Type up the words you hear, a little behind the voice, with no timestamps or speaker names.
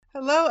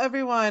Hello,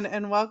 everyone,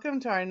 and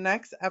welcome to our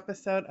next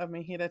episode of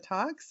MHEDA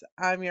Talks.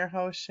 I'm your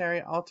host, Sherry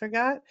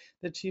Altergott,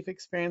 the Chief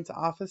Experience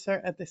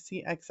Officer at the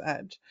CX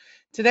Edge.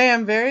 Today,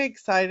 I'm very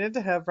excited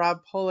to have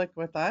Rob Polich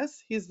with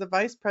us. He's the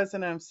Vice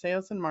President of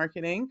Sales and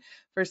Marketing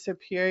for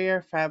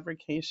Superior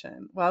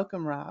Fabrication.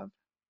 Welcome, Rob.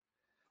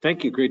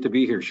 Thank you. Great to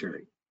be here,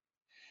 Sherry.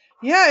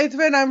 Yeah,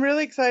 I'm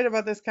really excited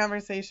about this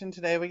conversation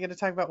today. We get to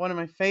talk about one of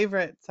my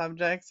favorite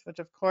subjects, which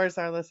of course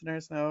our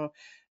listeners know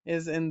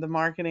is in the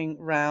marketing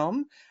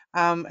realm.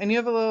 And you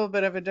have a little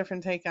bit of a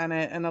different take on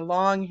it and a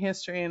long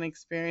history and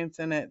experience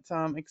in it. So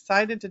I'm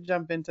excited to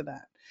jump into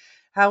that.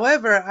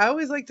 However, I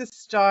always like to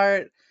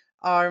start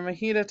our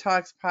Mahita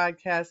Talks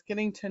podcast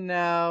getting to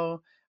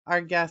know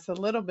our guests a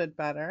little bit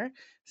better.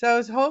 So I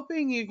was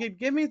hoping you could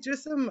give me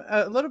just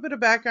a little bit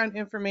of background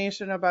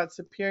information about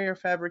Superior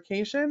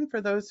Fabrication for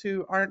those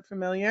who aren't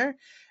familiar,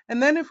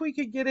 and then if we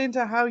could get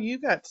into how you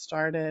got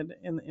started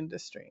in the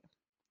industry.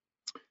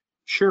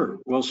 Sure.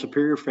 Well,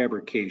 Superior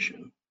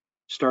Fabrication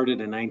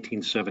started in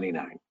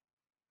 1979.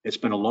 It's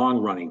been a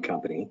long-running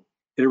company.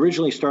 It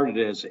originally started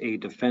as a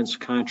defense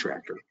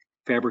contractor,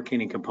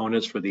 fabricating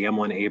components for the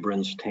M1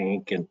 Abrams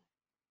tank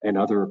and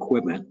other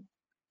equipment.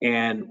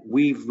 And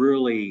we've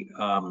really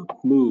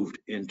moved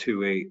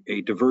into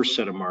a diverse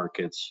set of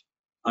markets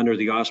under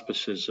the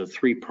auspices of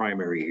three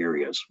primary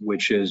areas,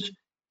 which is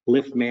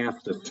lift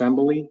mast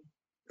assembly,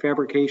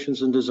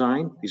 fabrications and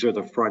design. These are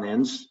the front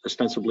ends,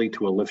 ostensibly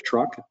to a lift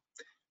truck,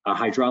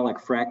 hydraulic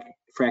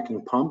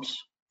fracking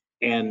pumps,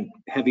 and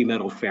heavy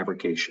metal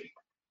fabrication.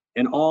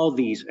 And all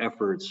these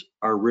efforts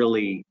are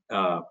really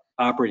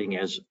operating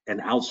as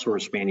an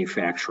outsourced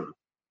manufacturer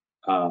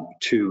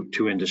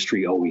to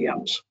industry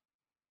OEMs.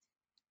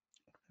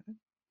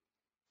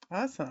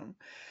 Awesome.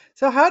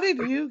 So how did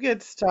you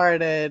get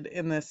started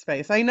in this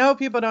space? I know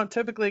people don't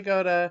typically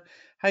go to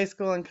high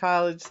school and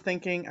college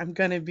thinking I'm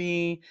going to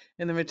be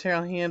in the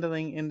material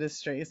handling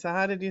industry. So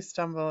how did you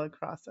stumble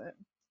across it?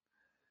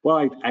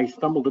 Well, I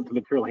stumbled into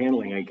material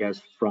handling, I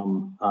guess,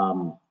 from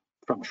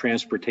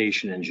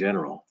transportation in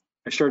general.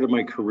 I started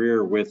my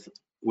career with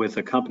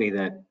a company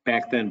that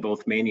back then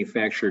both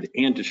manufactured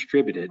and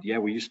distributed. Yeah,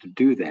 we used to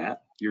do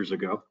that years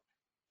ago,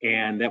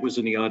 and that was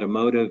in the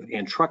automotive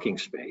and trucking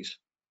space.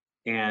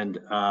 And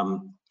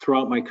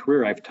throughout my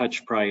career, I've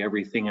touched probably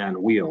everything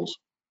on wheels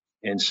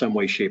in some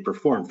way, shape, or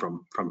form,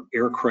 from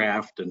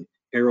aircraft and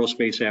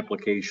aerospace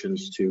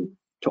applications to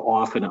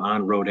off and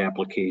on-road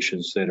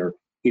applications that are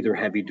either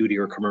heavy duty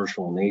or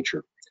commercial in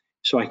nature.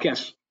 So I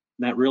guess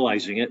not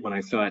realizing it, when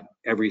I thought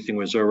everything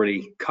was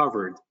already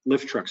covered,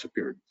 lift trucks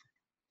appeared,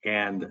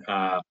 and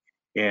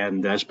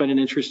it's been an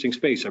interesting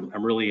space.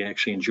 I'm really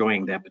actually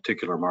enjoying that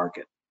particular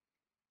market.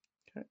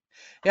 Okay.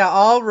 Yeah,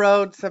 all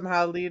roads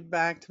somehow lead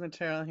back to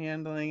material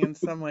handling in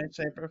some way,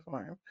 shape, or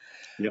form.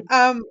 Yep.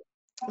 Um,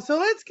 so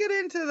let's get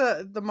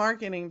into the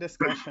marketing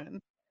discussion.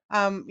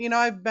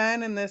 I've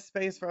been in this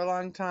space for a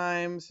long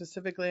time,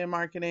 specifically in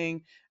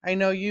marketing. I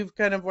know you've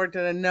kind of worked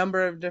at a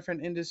number of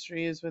different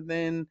industries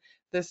within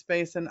this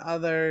space and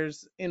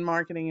others in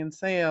marketing and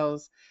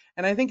sales.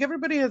 And I think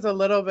everybody has a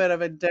little bit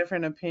of a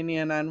different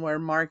opinion on where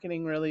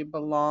marketing really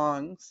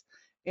belongs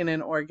in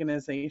an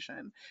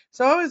organization.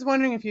 So I was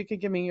wondering if you could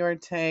give me your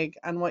take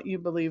on what you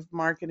believe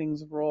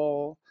marketing's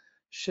role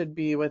should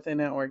be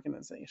within an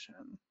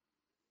organization.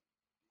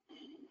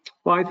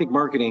 Well, I think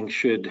marketing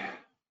should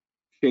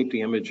shape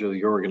the image of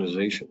your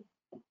organization.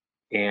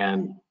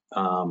 And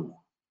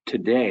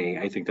today,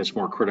 I think that's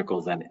more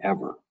critical than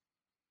ever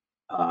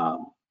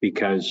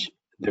because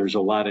there's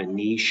a lot of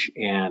niche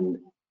and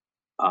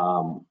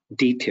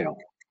detail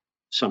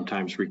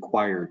sometimes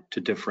required to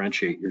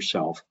differentiate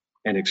yourself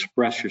and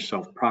express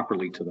yourself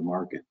properly to the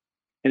market.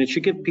 And it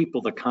should give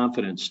people the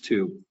confidence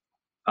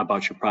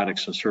about your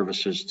products and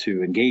services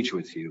to engage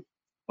with you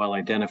while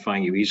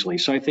identifying you easily.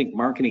 So I think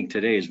marketing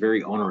today is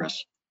very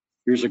onerous.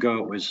 Years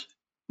ago, it was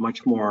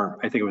much more,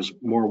 I think it was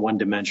more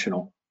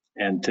one-dimensional,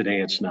 and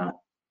today it's not.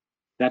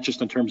 Not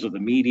just in terms of the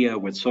media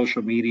with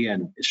social media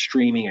and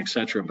streaming, et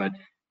cetera, but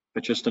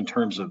just in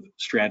terms of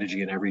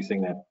strategy and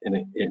everything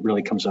it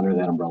really comes under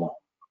that umbrella.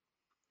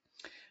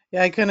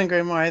 Yeah, I couldn't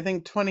agree more. I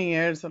think 20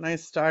 years when I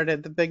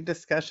started, the big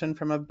discussion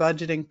from a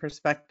budgeting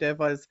perspective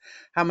was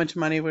how much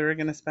money we were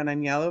going to spend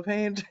on yellow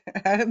page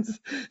ads.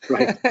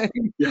 Right.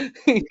 Yeah.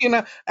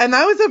 And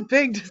that was a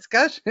big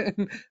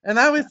discussion. And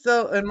that was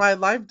still in my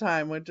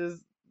lifetime, which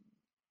is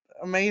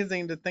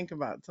amazing to think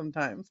about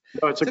sometimes.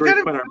 No, it's a So great kind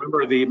of, point.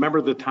 I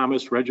remember the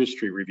Thomas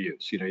Registry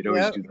reviews. You'd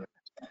always yeah. do that.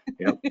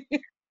 Yep.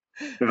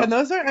 And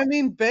those are,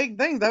 big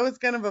things. That was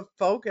kind of a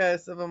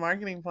focus of a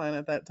marketing plan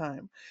at that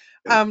time.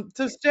 Yep.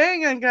 So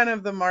staying on kind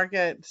of the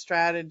market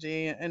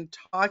strategy and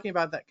talking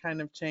about that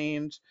kind of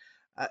change,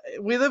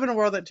 we live in a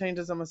world that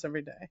changes almost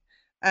every day.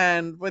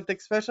 And with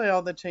especially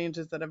all the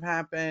changes that have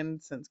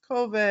happened since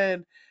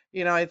COVID,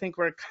 I think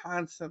we're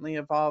constantly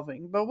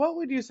evolving. But what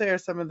would you say are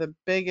some of the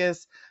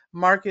biggest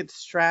market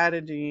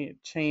strategy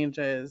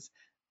changes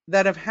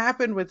that have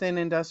happened within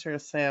industrial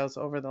sales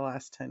over the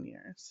last 10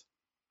 years?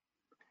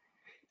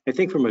 I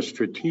think from a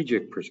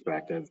strategic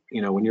perspective,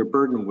 when you're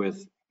burdened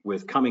with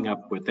with coming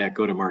up with that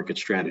go-to-market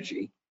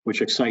strategy,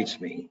 which excites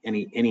me.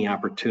 Any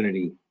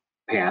opportunity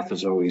path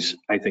is always,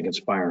 I think,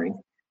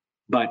 inspiring.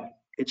 But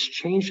it's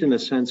changed in the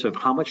sense of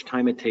how much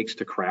time it takes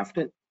to craft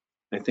it,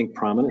 I think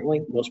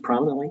most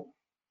prominently,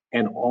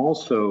 and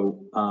also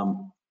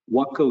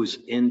what goes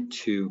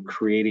into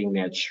creating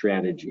that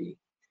strategy.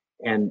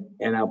 And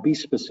I'll be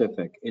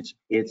specific. It's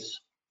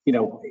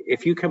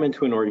if you come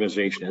into an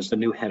organization as the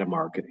new head of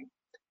marketing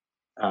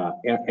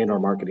and our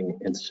marketing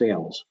and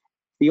sales,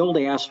 the old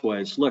ask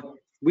was, look,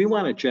 we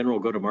want a general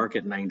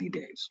go-to-market in 90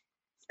 days.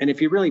 And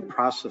if you really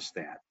process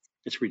that,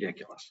 it's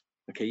ridiculous.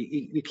 Okay,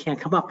 you can't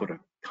come up with a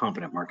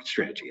competent market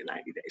strategy in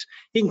 90 days.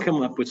 You can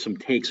come up with some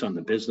takes on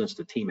the business,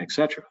 the team,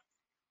 etc.,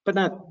 but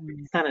not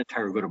an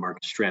entire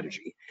go-to-market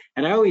strategy.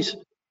 And I always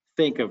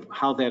think of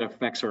how that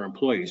affects our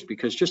employees,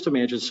 because just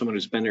imagine someone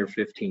who's been there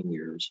 15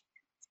 years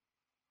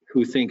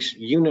who thinks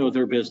you know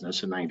their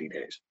business in 90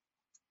 days.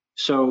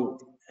 So,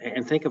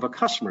 and think of a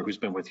customer who's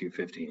been with you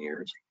 15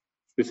 years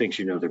who thinks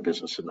you know their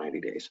business in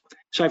 90 days.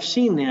 So I've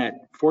seen that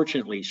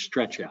fortunately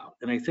stretch out.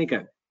 And I think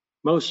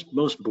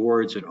most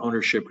boards and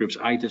ownership groups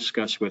I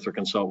discuss with or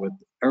consult with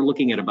are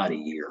looking at about a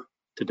year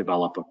to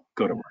develop a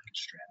go-to-market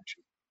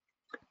strategy.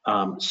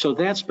 So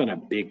that's been a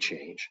big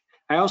change.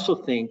 I also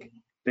think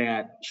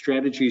that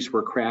strategies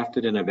were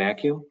crafted in a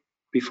vacuum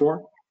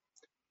before,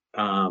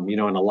 in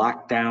a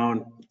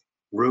lockdown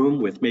room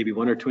with maybe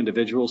one or two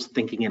individuals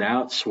thinking it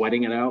out,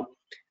 sweating it out.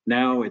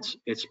 Now it's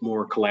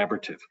more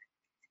collaborative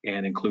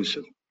and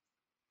inclusive.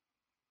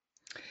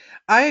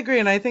 I agree,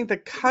 and I think the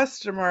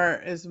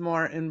customer is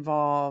more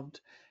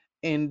involved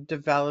in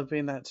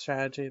developing that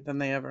strategy than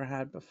they ever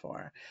had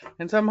before.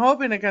 And so I'm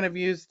hoping to kind of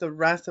use the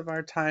rest of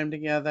our time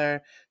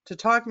together to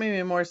talk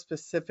maybe more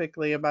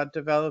specifically about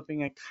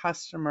developing a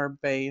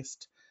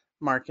customer-based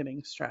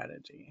marketing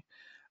strategy.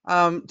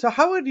 So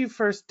how would you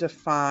first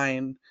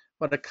define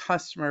what a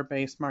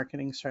customer-based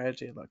marketing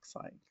strategy looks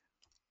like?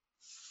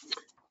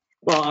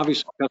 Well,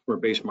 obviously,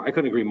 customer-based, I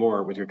couldn't agree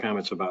more with your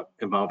comments about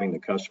involving the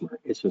customer.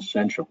 It's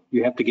essential.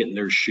 You have to get in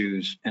their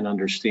shoes and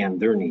understand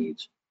their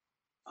needs.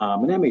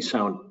 And that may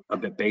sound a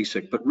bit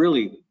basic, but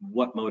really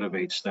what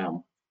motivates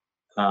them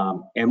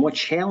and what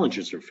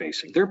challenges they're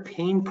facing. Their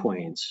pain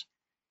points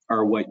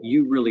are what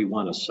you really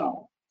want to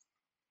solve.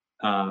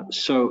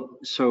 So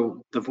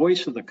the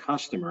voice of the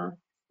customer,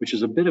 which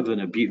is a bit of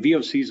an abuse,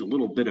 VOC is a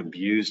little bit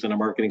abused on a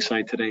marketing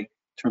side today in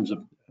terms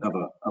of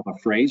a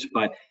phrase,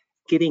 but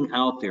getting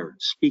out there,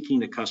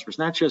 speaking to customers,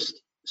 not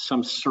just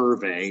some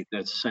survey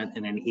that's sent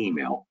in an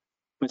email,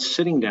 but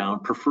sitting down,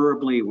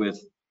 preferably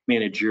with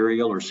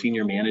managerial or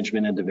senior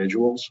management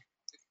individuals,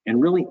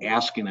 and really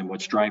asking them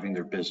what's driving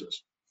their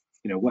business.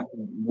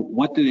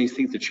 What do they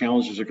think the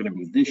challenges are going to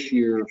be this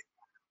year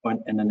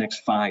and the next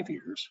 5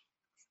 years?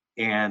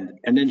 And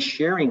then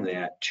sharing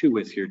that too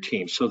with your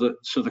team. So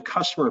the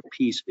customer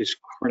piece is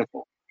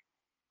critical.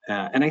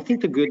 And I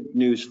think the good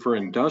news for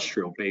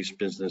industrial-based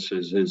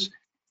businesses is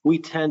we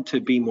tend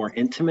to be more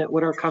intimate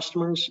with our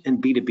customers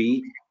in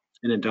B2B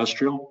and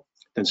industrial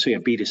than say a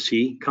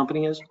B2C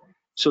company is.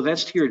 So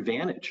that's to your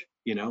advantage,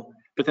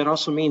 but that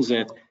also means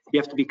that you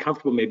have to be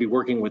comfortable maybe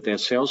working with that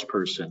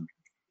salesperson,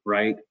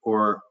 right?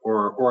 Or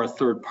a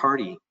third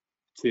party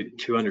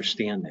to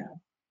understand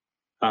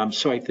that.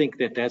 So I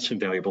think that's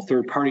invaluable.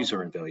 Third parties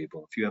are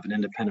invaluable if you have an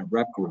independent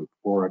rep group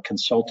or a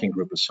consulting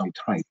group of some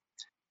type.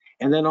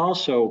 And then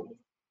also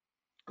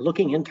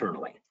looking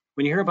internally.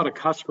 When you hear about a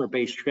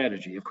customer-based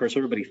strategy, of course,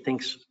 everybody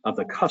thinks of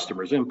the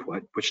customer's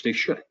input, which they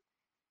should.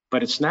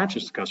 But it's not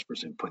just the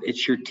customer's input,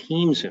 it's your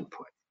team's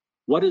input.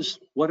 What is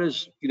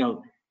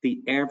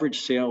the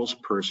average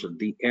salesperson,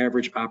 the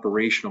average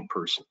operational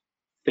person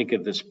think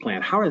of this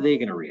plan? How are they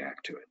going to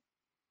react to it?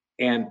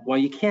 And while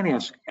you can't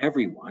ask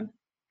everyone,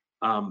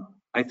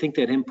 I think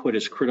that input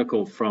is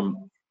critical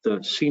from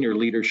the senior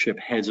leadership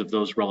heads of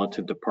those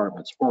relative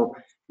departments,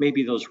 or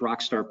maybe those rock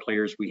star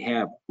players we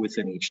have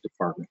within each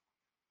department,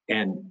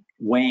 and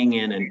weighing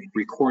in and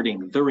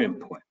recording their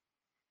input.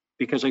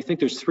 Because I think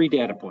there's 3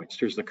 data points.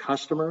 There's the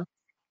customer,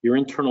 your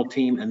internal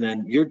team, and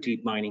then you're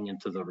deep mining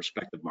into the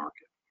respective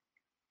market.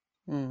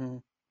 Mm-hmm.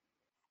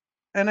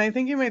 And I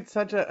think you made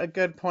such a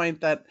good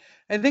point that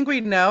I think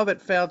we know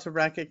but fail to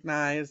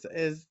recognize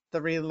is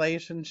the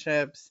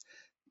relationships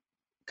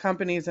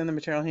companies in the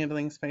material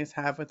handling space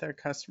have with their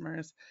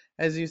customers.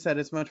 As you said,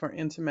 it's much more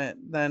intimate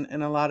than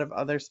in a lot of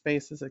other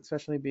spaces,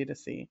 especially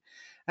B2C.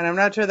 And I'm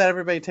not sure that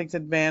everybody takes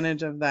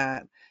advantage of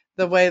that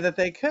the way that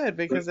they could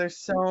because there's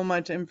so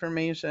much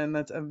information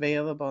that's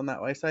available in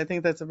that way. So I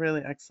think that's a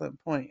really excellent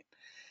point.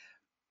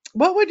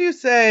 What would you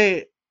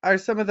say are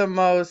some of the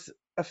most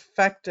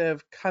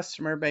effective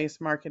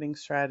customer-based marketing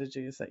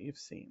strategies that you've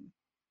seen?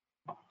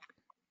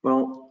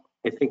 Well,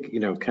 I think,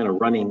 kind of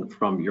running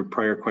from your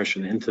prior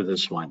question into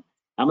this one,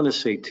 I'm going to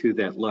say too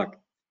that, look,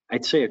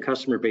 I'd say a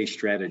customer-based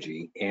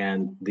strategy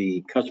and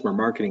the customer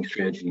marketing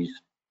strategies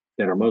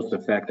that are most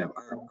effective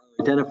are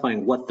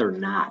identifying what they're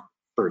not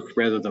first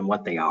rather than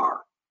what they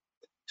are.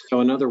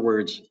 So in other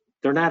words,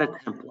 they're not a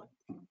template,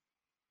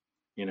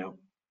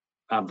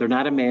 they're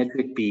not a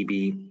magic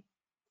BB.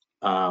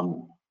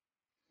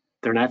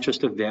 They're not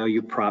just a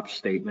value prop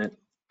statement.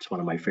 It's one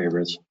of my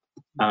favorites.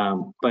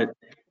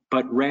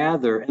 But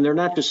rather, and they're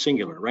not just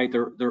singular, right?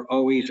 They're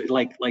always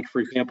like for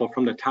example,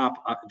 from the top,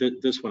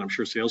 this one I'm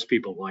sure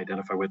salespeople will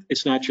identify with.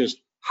 It's not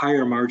just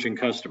higher margin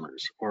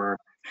customers or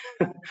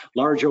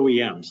large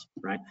OEMs,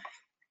 right?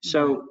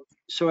 Right.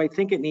 So I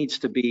think it needs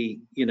to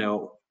be,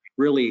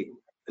 really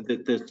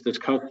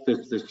this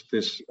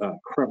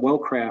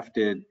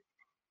well-crafted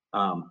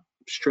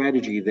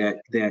strategy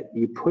that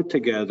you put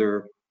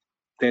together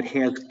that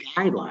has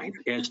guidelines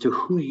as to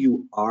who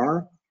you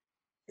are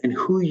and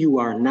who you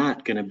are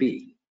not going to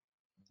be.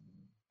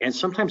 And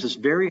sometimes it's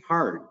very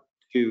hard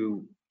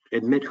to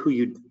admit who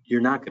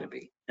you're not going to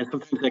be, and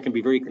sometimes that can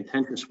be very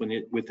contentious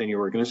within your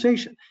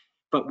organization.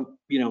 But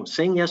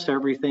saying yes to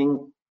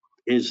everything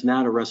is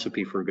not a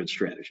recipe for a good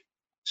strategy.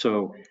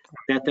 So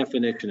that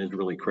definition is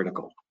really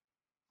critical.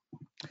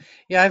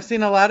 Yeah, I've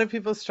seen a lot of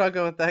people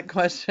struggle with that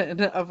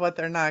question of what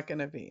they're not going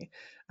to be.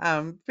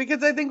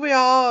 Because I think we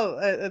all,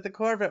 at the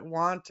core of it,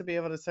 want to be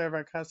able to serve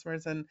our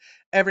customers in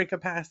every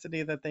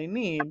capacity that they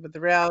need. But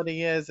the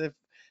reality is, if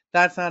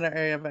that's not our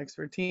area of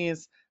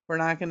expertise, we're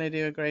not going to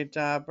do a great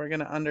job. We're going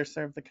to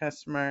underserve the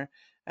customer,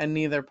 and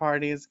neither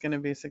party is going to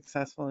be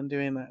successful in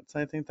doing that. So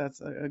I think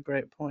that's a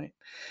great point.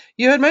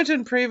 You had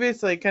mentioned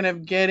previously kind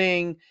of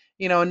getting,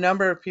 a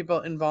number of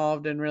people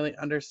involved in really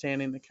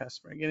understanding the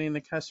customer, getting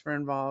the customer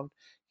involved,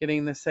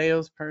 getting the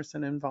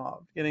salesperson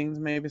involved, getting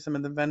maybe some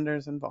of the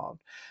vendors involved.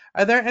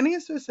 Are there any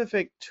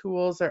specific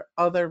tools or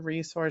other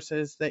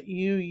resources that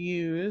you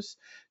use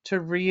to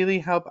really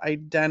help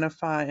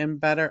identify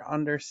and better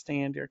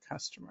understand your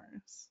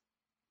customers?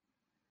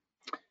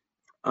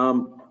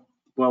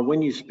 Well,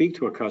 when you speak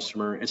to a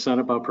customer, it's not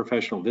about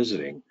professional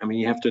visiting. I mean,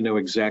 you have to know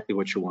exactly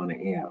what you want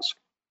to ask.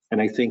 And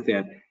I think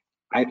that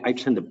I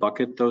tend to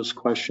bucket those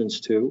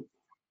questions too,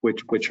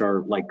 which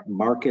are like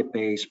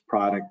market-based,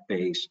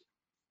 product-based,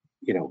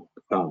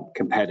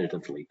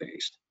 competitively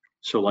based.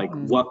 So like,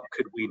 Mm. what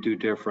could we do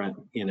different,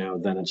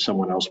 than in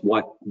someone else?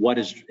 What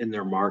is in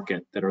their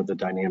market that are the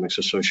dynamics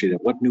associated?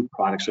 What new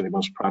products are they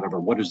most proud of, or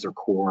what is their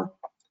core?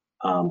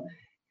 Um,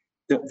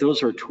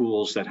 those are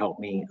tools that help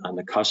me on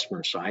the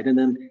customer side. And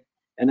then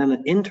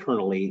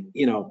internally,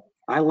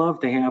 I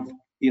love to have,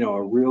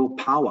 a real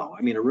powwow.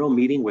 I mean, a real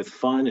meeting with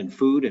fun and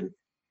food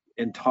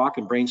and talk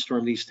and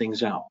brainstorm these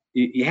things out.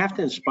 You have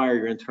to inspire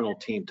your internal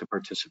team to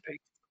participate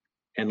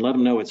and let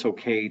them know it's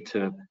okay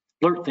to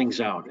blurt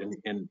things out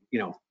and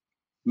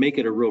make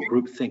it a real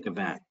group think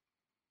event.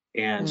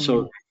 And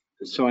Mhm.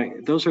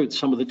 those are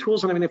some of the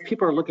tools. And I mean, if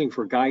people are looking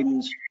for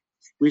guidance,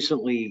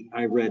 recently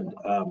I read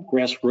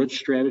Grassroots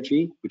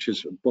Strategy, which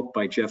is a book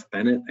by Jeff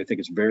Bennett. I think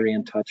it's very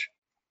in touch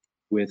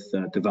with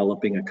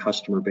developing a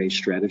customer-based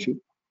strategy,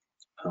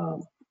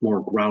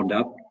 more ground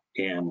up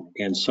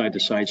and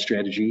side-to-side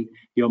strategy.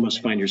 You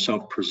almost find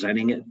yourself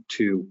presenting it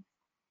to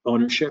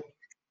ownership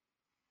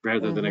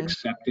rather than Mhm.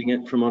 accepting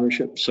it from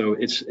ownership. So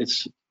it's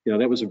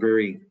that was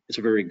it's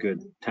a very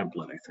good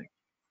template, I think.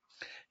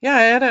 Yeah,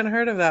 I hadn't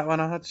heard of that one.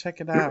 I'll have to check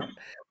it out.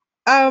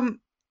 Um,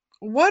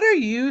 what are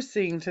you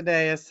seeing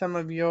today as some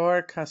of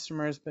your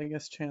customers'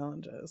 biggest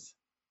challenges?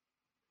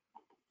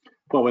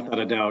 Well, without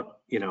a doubt,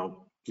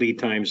 lead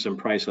times and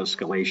price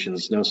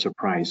escalations, no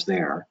surprise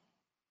there.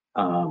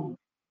 Um,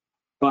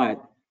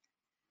 but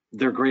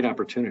they're great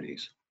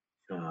opportunities.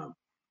 Um,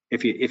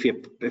 if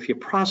you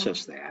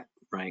process that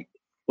right,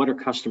 what are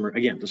customer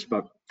again? This is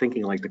about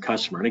thinking like the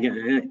customer. And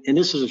again, and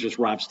this isn't just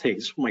Rob's take.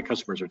 This is what my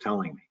customers are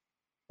telling me,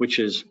 which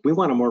is we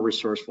want a more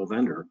resourceful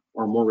vendor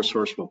or a more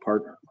resourceful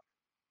partner.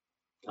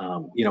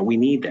 We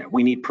need that.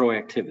 We need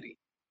proactivity.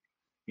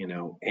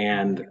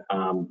 And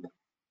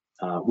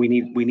we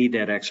need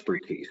that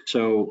expertise.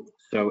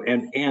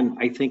 And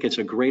I think it's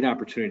a great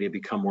opportunity to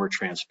become more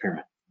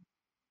transparent.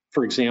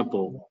 For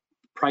example,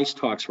 price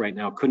talks right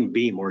now couldn't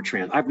be more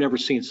I've never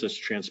seen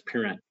such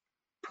transparent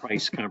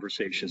price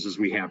conversations as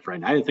we have right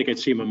now. I didn't think I'd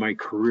see them in my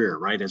career,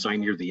 right, as I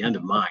near the end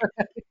of mine.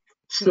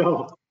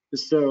 So,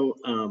 so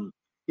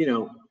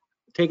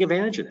take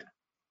advantage of that.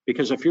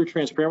 Because if you're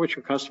transparent with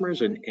your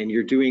customers and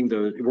you're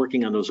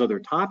working on those other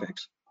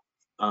topics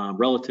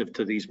relative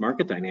to these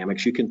market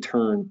dynamics, you can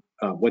turn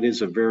what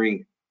is a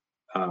very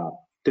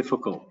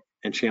difficult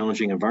and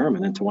challenging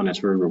environment into one that's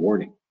very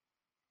rewarding.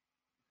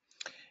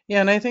 Yeah,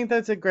 and I think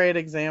that's a great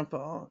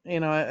example.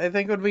 I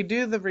think when we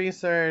do the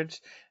research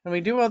and we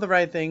do all the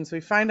right things, we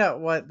find out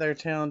what their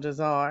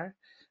challenges are,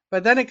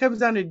 but then it comes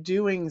down to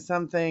doing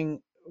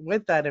something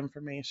with that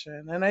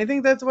information. And I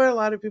think that's where a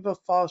lot of people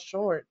fall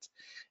short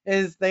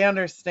is they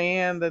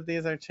understand that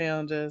these are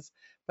challenges,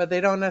 but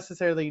they don't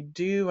necessarily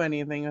do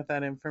anything with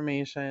that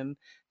information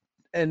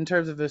in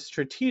terms of a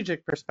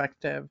strategic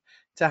perspective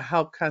to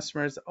help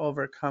customers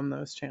overcome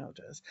those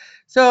challenges.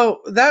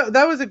 So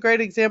that was a great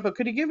example.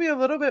 Could you give me a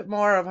little bit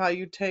more of how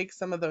you take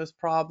some of those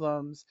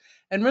problems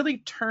and really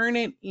turn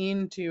it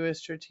into a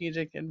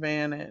strategic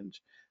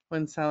advantage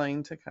when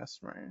selling to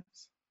customers?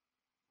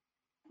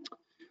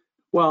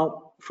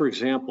 Well, for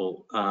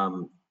example,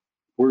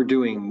 we're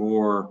doing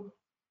more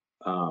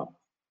uh,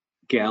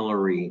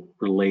 gallery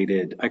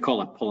related. I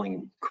call it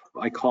pulling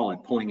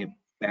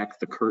back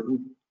the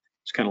curtain.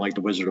 It's kind of like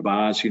the Wizard of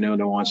Oz, no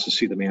one wants to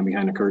see the man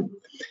behind the curtain.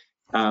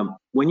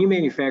 When you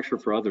manufacture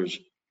for others,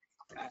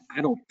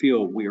 I don't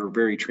feel we are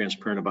very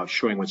transparent about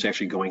showing what's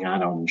actually going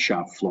on the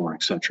shop floor,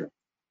 et cetera.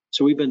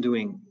 So we've been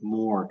doing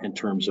more in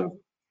terms of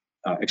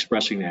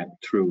expressing that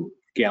through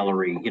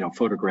gallery,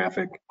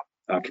 photographic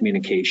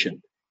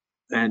communication,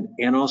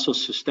 and also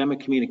systemic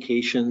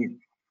communication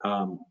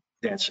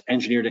that's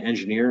engineer to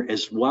engineer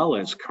as well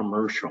as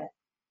commercial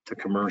to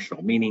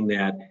commercial, meaning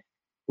that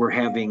we're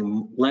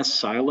having less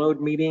siloed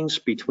meetings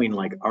between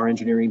like our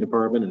engineering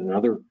department and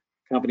another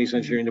company's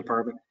engineering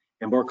department,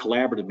 and more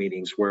collaborative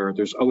meetings where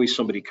there's always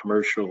somebody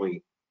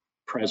commercially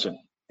present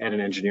at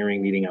an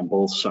engineering meeting on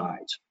both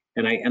sides.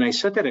 And I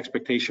set that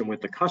expectation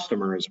with the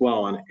customer as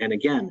well. And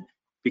again,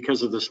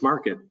 because of this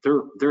market,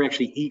 they're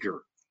actually eager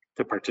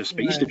to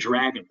participate. Used to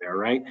drag them there,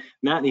 right?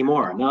 Not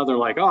anymore. Now they're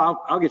like, oh,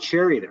 I'll get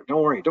Sherry there.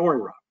 Don't worry,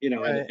 Rob.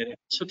 And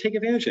so take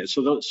advantage of it.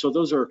 So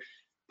those are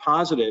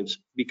positives,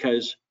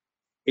 because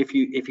if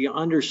you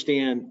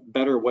understand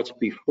better what's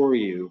before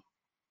you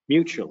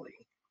mutually,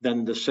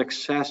 then the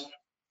success,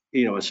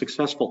 a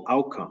successful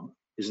outcome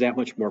is that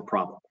much more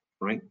probable,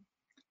 right?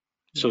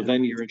 So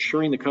then you're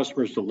ensuring the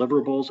customer's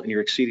deliverables and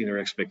you're exceeding their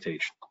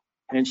expectations.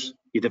 Hence,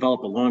 you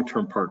develop a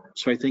long-term partner.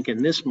 So I think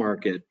in this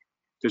market,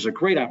 there's a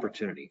great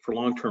opportunity for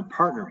long-term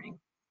partnering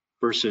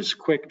versus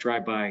quick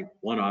drive-by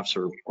one-offs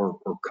or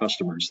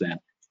customers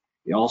that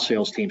all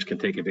sales teams can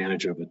take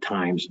advantage of at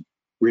times,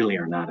 really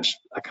are not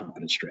a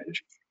competent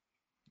strategy.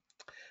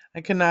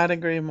 I cannot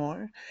agree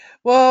more.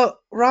 Well,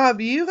 Rob,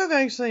 you have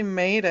actually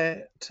made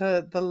it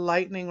to the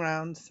lightning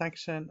round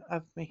section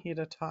of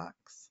MHEDA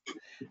Talks.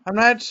 I'm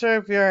not sure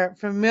if you're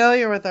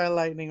familiar with our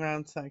lightning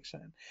round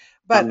section,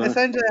 but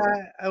essentially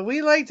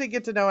we like to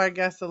get to know our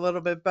guests a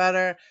little bit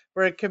better.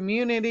 We're a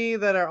community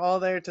that are all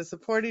there to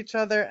support each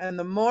other, and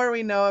the more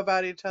we know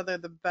about each other,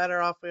 the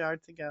better off we are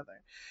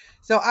together.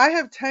 So I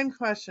have 10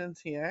 questions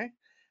here.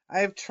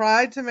 I've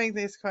tried to make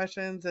these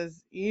questions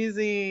as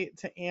easy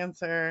to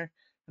answer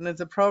and as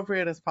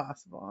appropriate as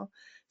possible.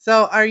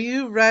 So are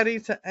you ready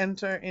to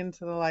enter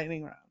into the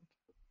lightning round?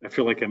 I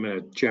feel like I'm in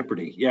a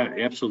Jeopardy. Yeah,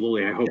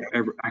 absolutely. I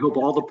hope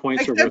all the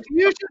points are worth.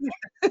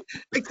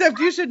 Except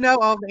you should know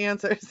all the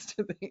answers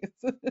to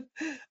these.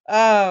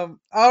 All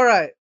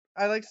right.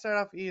 I like to start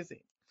off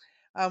easy.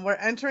 We're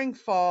entering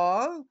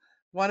fall,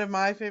 one of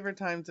my favorite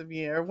times of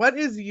year. What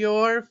is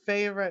your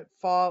favorite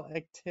fall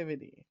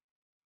activity?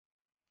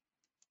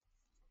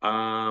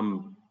 I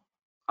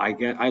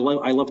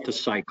love to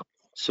cycle.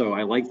 So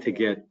I like to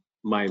get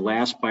my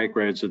last bike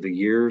rides of the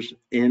years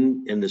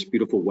in this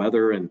beautiful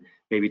weather, and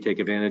maybe take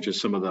advantage of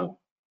some of the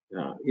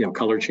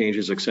color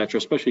changes, etc.,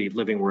 especially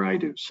living where I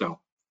do. So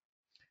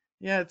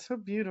yeah, it's so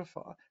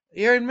beautiful.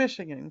 You're in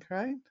Michigan,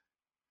 correct?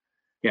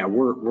 Yeah,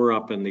 we're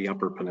up in the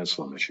Upper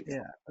Peninsula,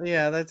 Michigan.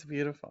 Yeah, that's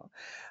beautiful.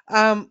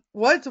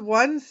 What's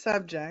one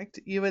subject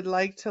you would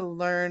like to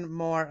learn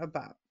more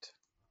about?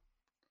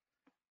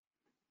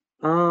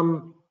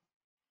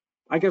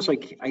 I guess I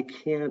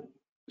can't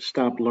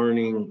stop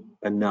learning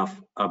enough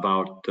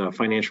about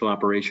financial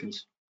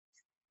operations.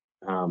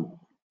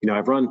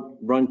 I've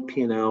run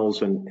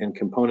P&Ls and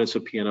components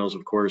of P&Ls,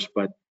 of course,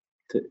 but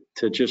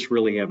to just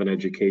really have an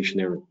education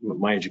there,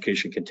 my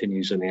education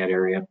continues in that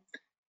area.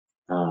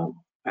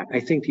 I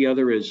think the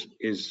other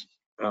is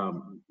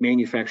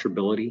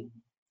manufacturability,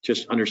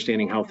 just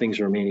understanding how things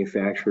are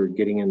manufactured,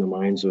 getting in the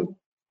minds of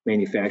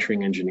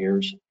manufacturing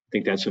engineers. I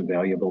think that's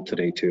invaluable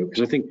today too,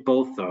 because I think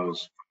both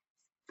those,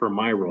 for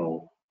my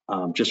role,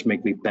 just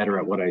make me better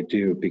at what I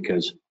do,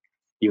 because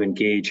you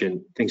engage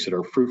in things that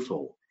are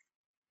fruitful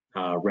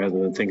rather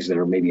than things that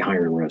are maybe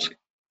higher in risk.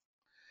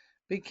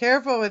 Be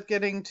careful with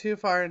getting too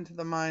far into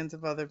the minds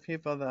of other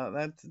people, though.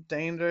 That's a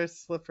dangerous,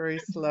 slippery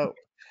slope.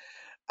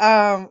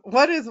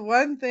 What is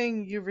one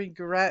thing you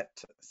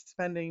regret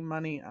spending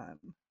money on?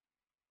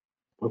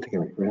 One thing I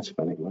regret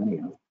spending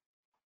money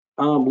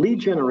on. Lead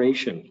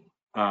generation,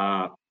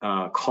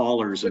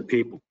 callers and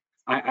people.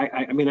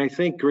 I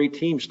think great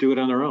teams do it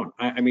on their own.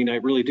 I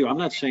really do. I'm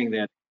not saying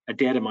that a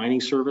data mining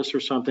service or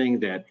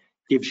something that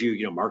gives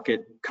you,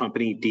 market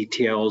company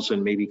details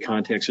and maybe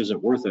context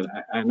isn't worth it.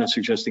 I'm not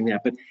suggesting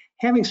that, but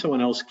having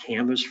someone else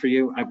canvas for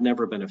you, I've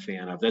never been a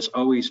fan of. That's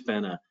always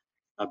been a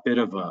bit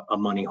of a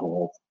money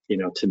hole,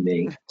 to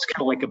me. It's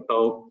kind of like a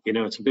boat,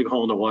 it's a big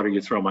hole in the water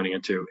you throw money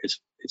into.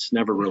 It's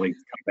never really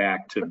come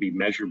back to be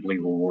measurably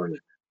rewarded.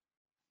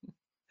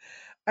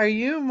 Are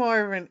you more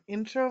of an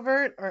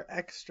introvert or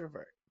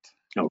extrovert?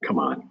 Oh, come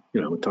on.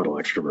 I'm a total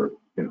extrovert.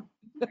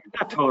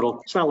 Not total.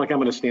 It's not like I'm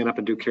going to stand up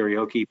and do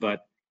karaoke,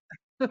 but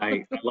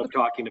I love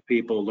talking to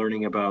people,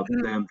 learning about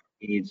them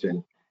needs,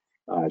 and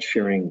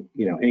sharing,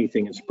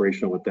 anything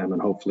inspirational with them,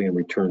 and hopefully in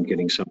return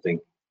getting something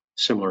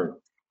similar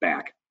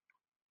back.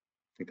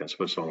 I think that's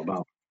what it's all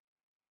about.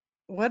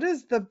 What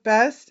is the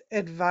best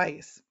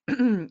advice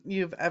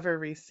you've ever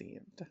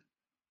received?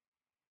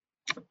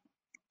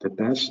 The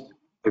best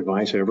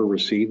advice I ever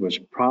received was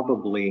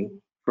probably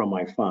from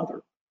my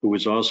father, who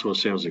was also a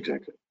sales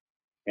executive.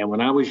 And when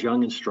I was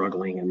young and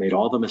struggling and made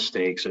all the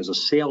mistakes as a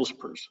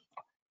salesperson,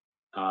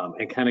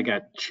 and kind of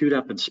got chewed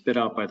up and spit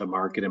out by the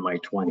market in my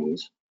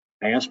 20s.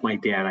 I asked my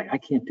dad, I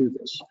can't do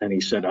this. And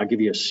he said, I'll give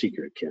you a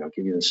secret, kid. I'll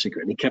give you the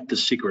secret. And he kept the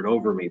secret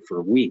over me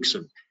for weeks.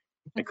 And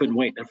I couldn't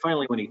wait. And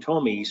finally, when he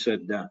told me, he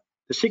said, the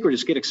secret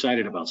is get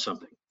excited about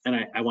something. And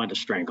I wanted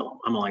to strangle him.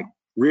 I'm like,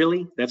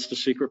 really? That's the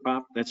secret,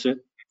 Pop? That's it?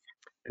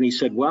 And he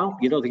said, well,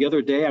 the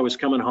other day I was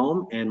coming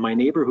home and my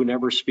neighbor who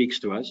never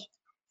speaks to us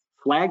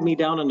flagged me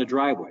down in the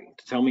driveway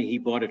to tell me he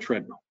bought a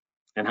treadmill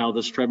and how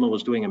this treadmill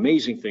was doing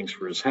amazing things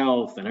for his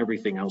health and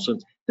everything else.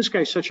 And this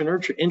guy's such an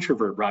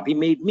introvert, Rob. He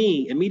made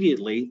me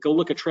immediately go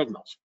look at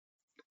treadmills.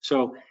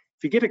 So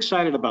if you get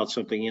excited about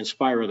something, you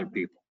inspire other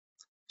people.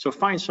 So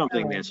find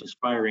something that's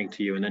inspiring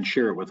to you and then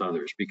share it with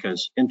others,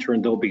 because in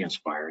turn they'll be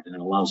inspired and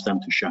it allows them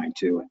to shine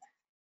too. And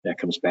that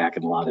comes back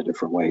in a lot of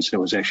different ways. So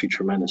it was actually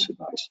tremendous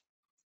advice.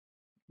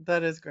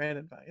 That is great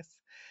advice.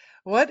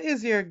 What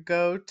is your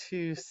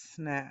go-to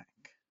snack?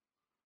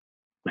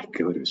 My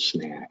go-to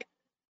snack.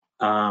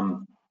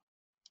 Wow.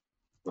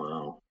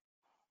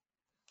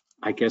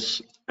 I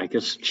guess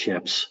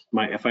chips.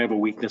 If I have a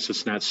weakness,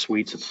 it's not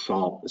sweets, it's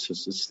salt.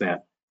 It's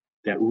that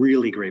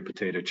really great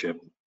potato chip.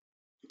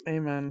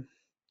 Amen.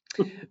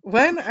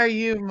 When are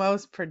you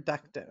most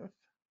productive?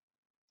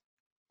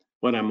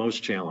 When I'm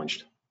most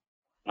challenged.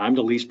 I'm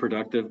the least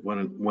productive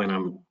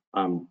when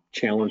I'm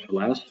challenged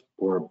less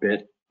or a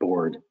bit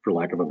bored, for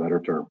lack of a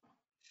better term.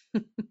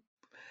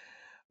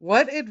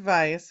 What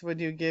advice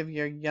would you give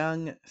your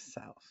young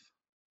self?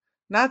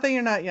 Not that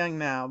you're not young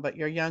now, but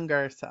your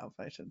younger self,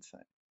 I should say.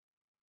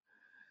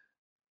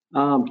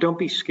 Don't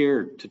be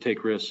scared to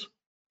take risks.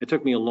 It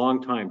took me a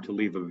long time to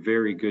leave a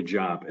very good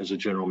job as a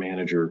general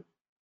manager,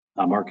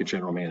 a market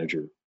general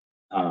manager,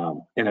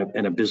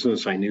 in a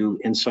business I knew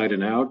inside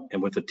and out,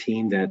 and with a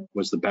team that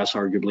was the best,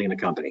 arguably, in the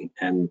company.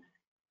 And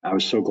I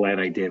was so glad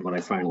I did when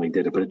I finally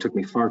did it, but it took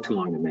me far too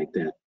long to make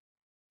that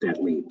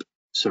leap.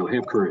 So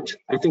have courage.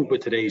 I think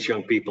with today's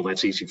young people,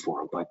 that's easy for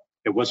them, but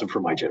it wasn't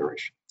for my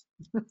generation.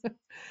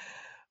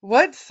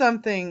 What's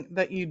something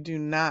that you do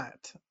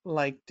not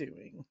like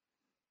doing?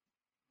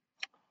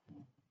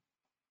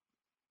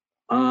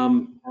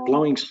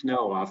 Blowing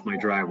snow off my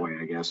driveway,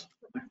 I guess.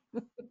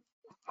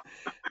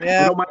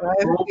 Yeah, My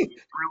world is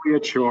really a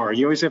chore.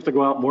 You always have to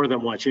go out more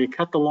than once. You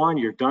cut the lawn,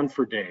 you're done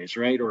for days,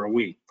 right? Or a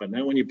week, but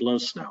not when you blow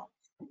snow.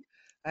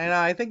 I know.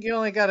 I think you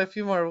only got a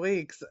few more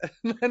weeks,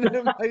 and then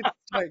it might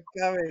start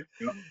coming.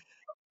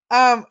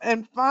 Yep.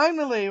 And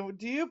finally,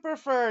 do you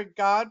prefer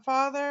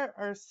Godfather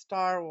or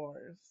Star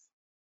Wars?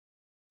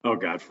 Oh,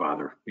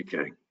 Godfather. You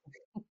kidding?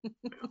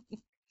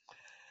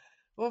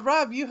 Well,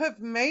 Rob, you have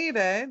made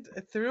it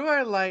through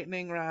our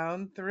lightning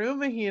round, through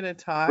MHEDA It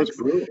was Talks.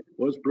 brutal. It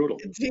was brutal.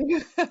 Do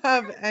you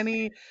have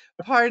any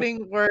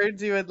parting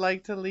words you would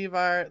like to leave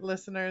our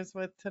listeners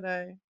with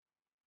today?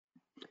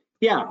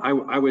 Yeah,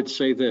 I would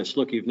say this.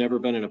 Look, you've never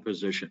been in a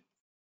position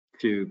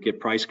to get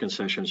price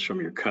concessions from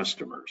your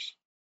customers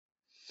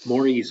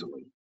more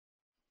easily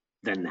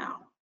than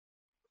now.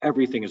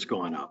 Everything is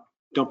going up.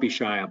 Don't be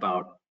shy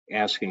about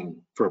asking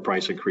for a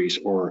price increase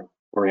or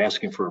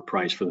asking for a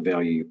price for the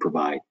value you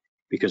provide,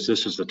 because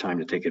this is the time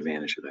to take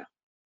advantage of that.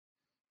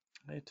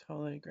 I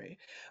totally agree.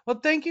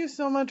 Well, thank you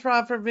so much,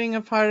 Rob, for being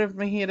a part of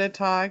MHEDA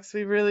Talks.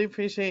 We really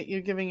appreciate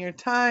you giving your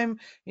time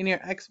and your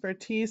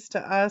expertise to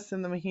us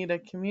in the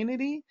MHEDA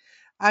community.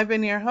 I've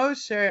been your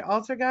host, Sherry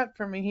Altergott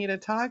from MHEDA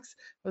Talks.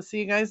 We'll see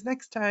you guys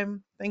next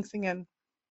time. Thanks again.